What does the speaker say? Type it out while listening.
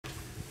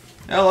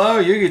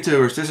Hello,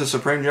 YouTubers. This is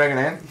Supreme Dragon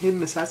and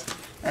Hidden Assassin.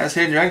 as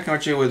Hidden Dragon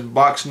coming to you with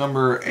box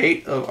number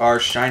 8 of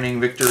our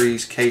Shining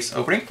Victories case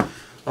opening.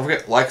 Don't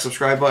forget, like,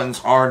 subscribe buttons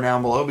are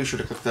down below. Be sure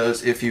to click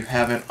those if you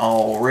haven't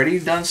already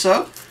done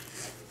so.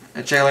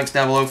 And check links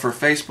down below for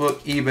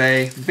Facebook,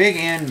 eBay, Big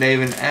N,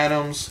 David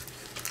Adams,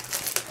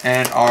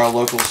 and our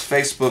locals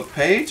Facebook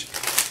page.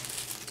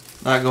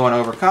 Not going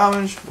over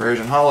commons, rares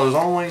and hollows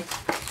only.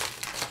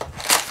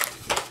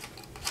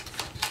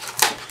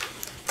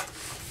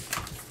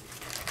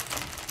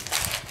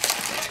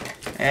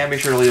 And be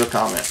sure to leave a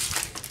comment.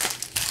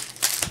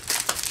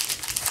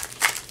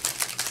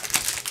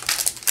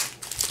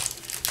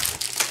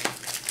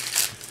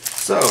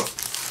 So,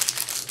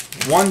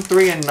 1,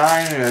 3, and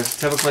 9 has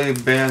typically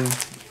been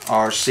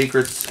our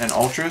secrets and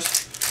ultras.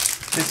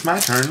 It's my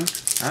turn.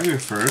 I'll go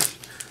first.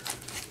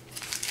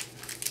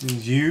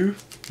 You,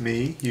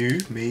 me,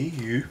 you, me,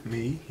 you,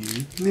 me,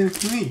 you. Then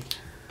it's me.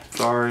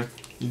 Sorry.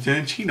 You're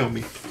trying to cheat on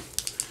me.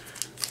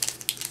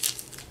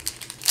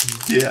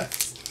 Yeah.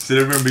 Sit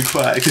over and be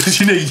quiet, because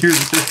you know you're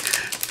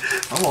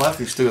I'm gonna let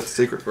you do the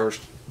secret first.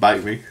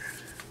 Bite me.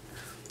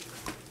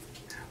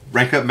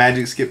 Rank up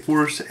Magic Skip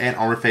Force and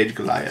Armor Phage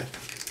Goliath.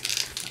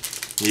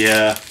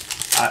 Yeah.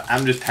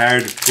 I'm just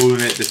tired of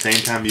fooling it the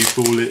same time you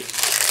fool it.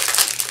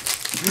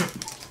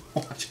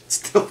 Watch it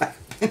still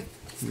happen.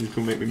 You're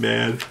gonna make me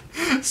mad.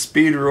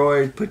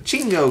 Speedroid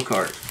Pachinko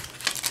card.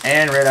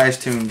 And Red Eyes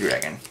Toon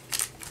Dragon.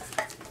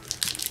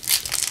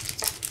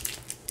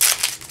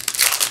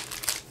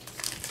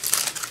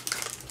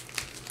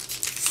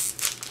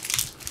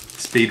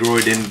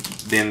 Speedroid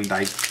then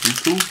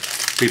Daikuku.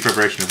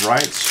 Pre-preparation of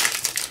rights.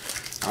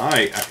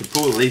 Alright, I can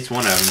pull at least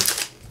one of them.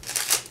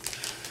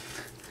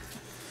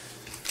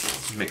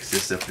 Mix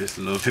this up just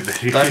a little bit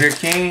better. Thunder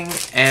King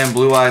and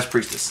Blue Eyes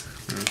Priestess.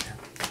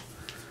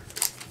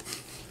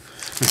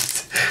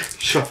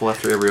 Shuffle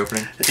after every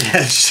opening.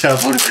 Yeah,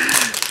 shuffle.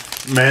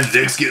 Man's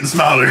deck's getting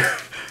smaller.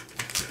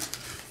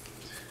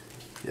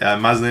 Yeah,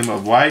 Mausoleum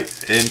of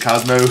White and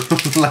Cosmo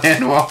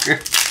Landwalker.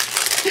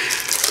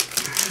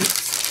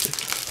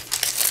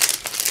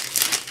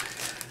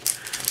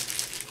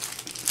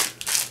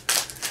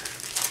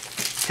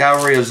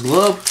 Cavalry of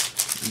Glub,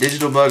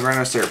 Digital Bug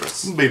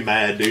Rhinoceros. I'm gonna be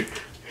mad, dude.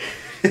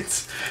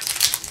 It's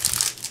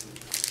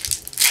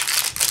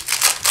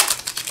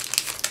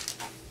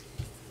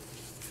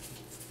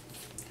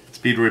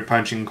Speedroid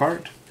Punching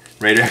Cart.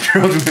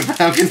 Radioactive Ultimate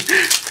Falcon.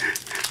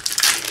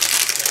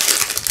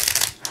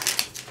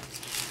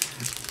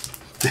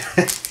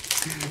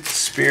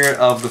 Spirit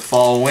of the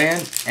Fall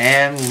Wind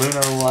and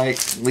Luna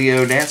Light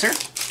Leo Dancer.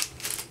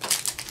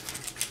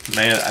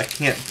 Man, I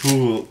can't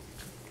pull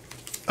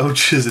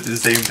Ochas at the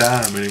same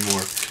time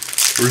anymore.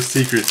 Or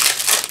secrets.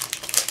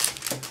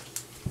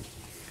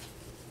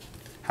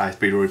 High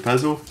Speedroid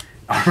Puzzle.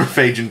 Armor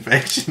Phage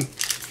Infection.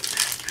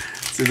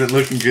 This isn't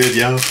looking good,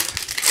 y'all.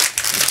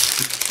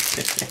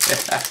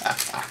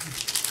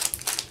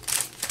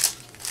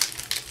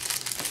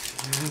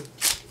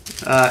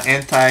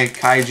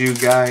 Anti-Kaiju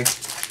Guy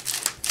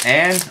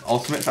and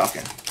Ultimate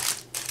Falcon.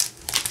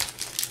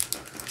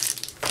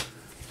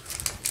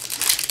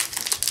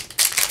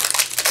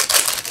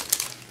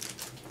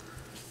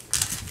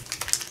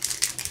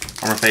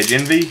 Armor Phage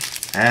Envy.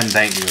 And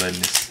thank you,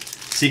 goodness.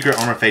 Secret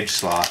Armor Phage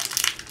Sloth.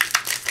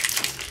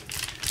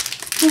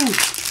 Whew.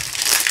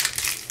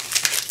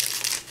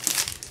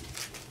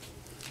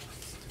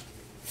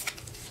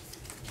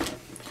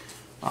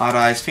 Odd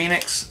Eyes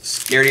Phoenix,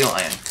 Scaredy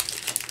Lion.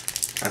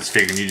 I was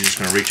figuring you're just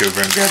gonna reach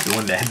over and grab the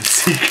one that had the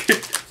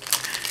secret.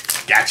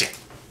 Gotcha.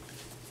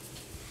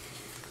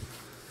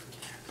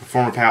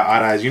 Performer Power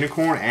Odd Eyes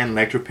Unicorn and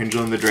Electro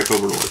Pendulum the Drake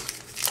Overlord.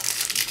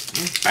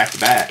 Back to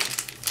back.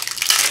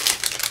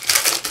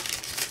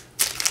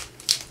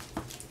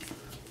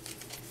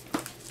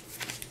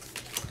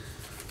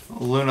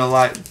 Luna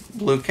Light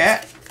Blue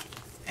Cat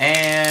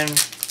and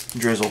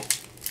Drizzle.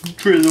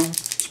 Drizzle.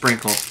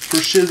 Sprinkle. For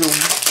shizzle.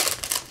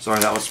 Sorry,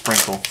 that was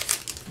Sprinkle.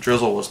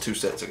 Drizzle was 2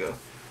 sets ago.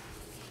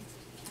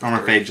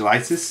 Armor Phage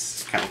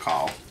Lysis. Cattle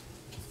Call.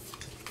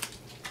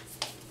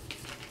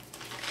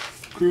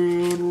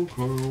 Cattle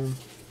Call.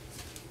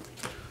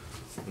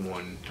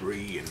 1,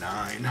 3, and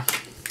 9.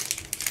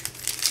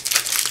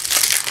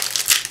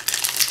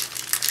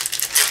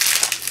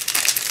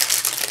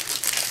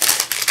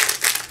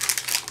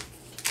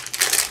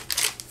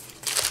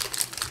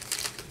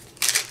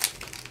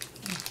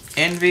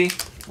 Envy,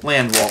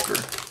 Landwalker.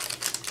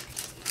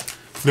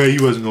 No, he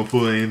wasn't gonna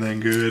pull anything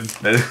good.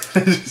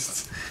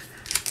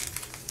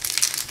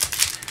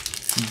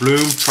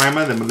 Bloom,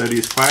 Prima, the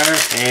Melodious Choir,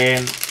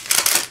 and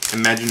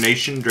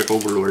Imagination, Drake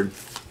Overlord.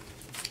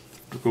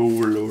 Drake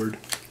Overlord.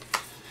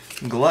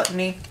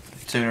 Gluttony,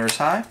 Tuner's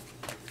High.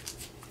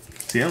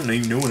 See, I don't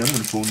even know what I'm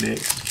gonna pull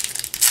next.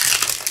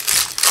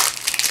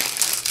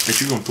 Bet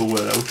you're gonna pull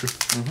what, Ultra?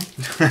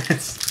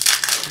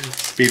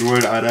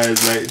 Speedroid, Odd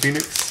Eyes, Light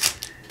Phoenix.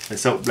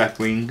 Assault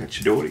Blackwing,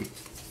 Chidori.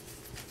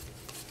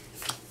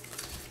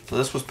 So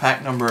this was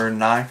pack number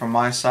 9 from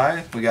my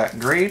side. We got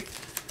Greed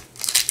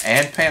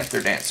and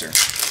Panther Dancer.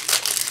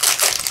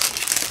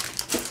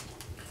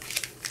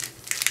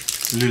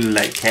 Little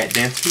Light Cat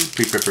Dancer,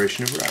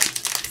 pre-preparation of rice.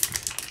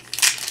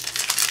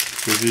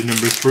 This is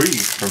number 3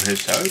 from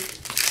his side.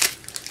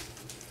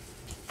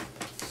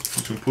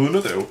 You can pull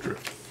another ultra.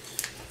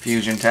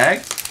 Fusion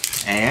Tag,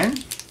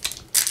 and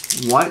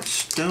White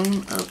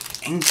Stone of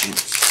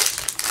Ancients.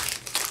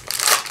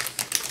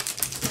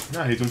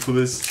 Now he's gonna pull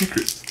his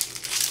secrets.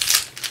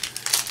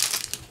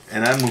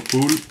 And I'm gonna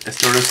pull a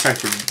Stardust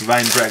Cipher,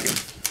 Divine Dragon.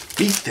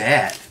 Beat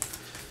that!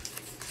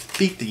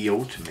 Beat the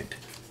ultimate.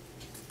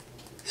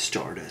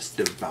 Stardust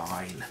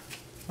Divine.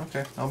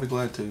 Okay, I'll be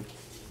glad to.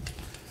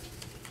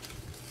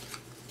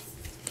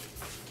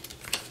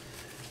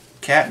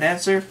 Cat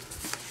Dancer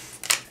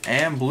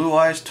and Blue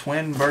Eyes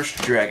Twin Burst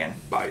Dragon.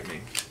 Bite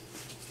me.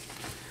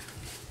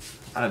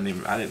 I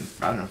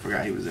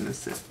forgot he was in this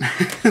set.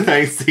 I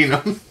ain't seen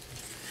him.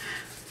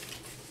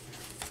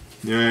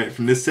 Alright,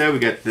 from this set we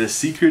got the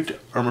Secret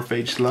Armor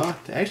Phage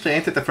Sloth. Actually,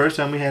 ain't that the first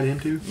time we had him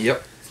too?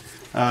 Yep.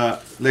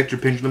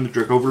 Electric Pendulum, the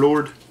Drake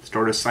Overlord.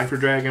 Stardust Cipher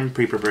Dragon,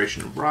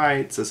 Pre-Preparation of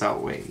Rites,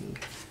 Assault Wing.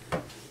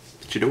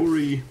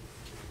 Chidori.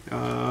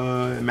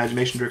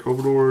 Imagination Drake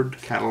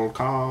Overlord, Cattle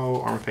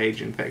Call, Armor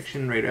Phage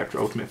Infection, Raider after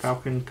Ultimate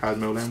Falcon,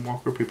 Cosmo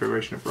Landwalker,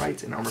 Pre-Preparation of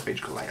Rites, and Armor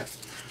Phage Goliath.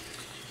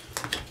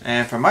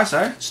 And from my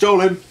side,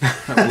 Stolen!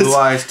 Blue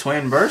Eyes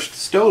Twin Burst.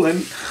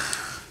 Stolen!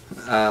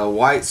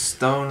 White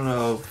Stone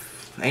of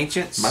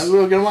Ancients. Might as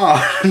well get them all.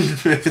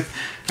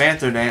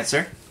 Panther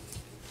Dancer.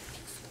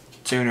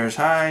 Tuner's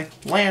High.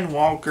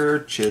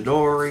 Landwalker.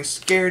 Chidori.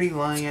 Scaredy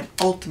Lion.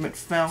 Ultimate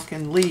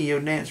Falcon. Leo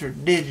Dancer.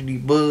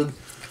 Digity Bug.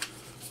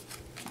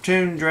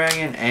 Toon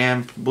Dragon.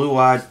 And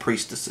Blue-Eyed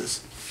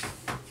Priestesses.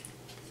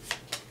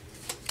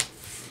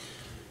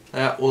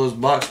 That was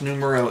box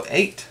numero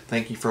 8.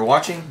 Thank you for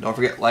watching. Don't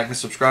forget, like and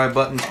subscribe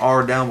buttons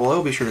are down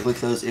below. Be sure to click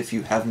those if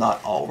you have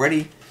not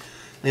already.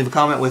 Leave a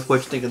comment with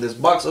what you think of this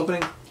box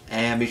opening.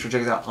 And be sure to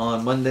check us out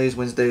on Mondays,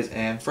 Wednesdays,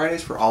 and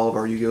Fridays for all of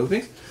our Yu-Gi-Oh!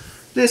 Openings.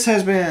 This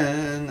has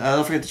been...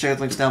 don't forget to check out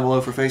the links down below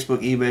for Facebook,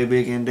 eBay,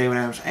 Big and David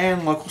Adams,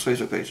 and local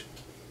Facebook page.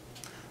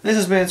 This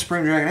has been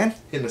Supreme Dragon and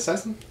Hidden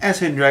Assassin. as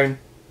Hidden Dragon,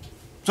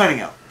 signing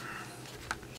out.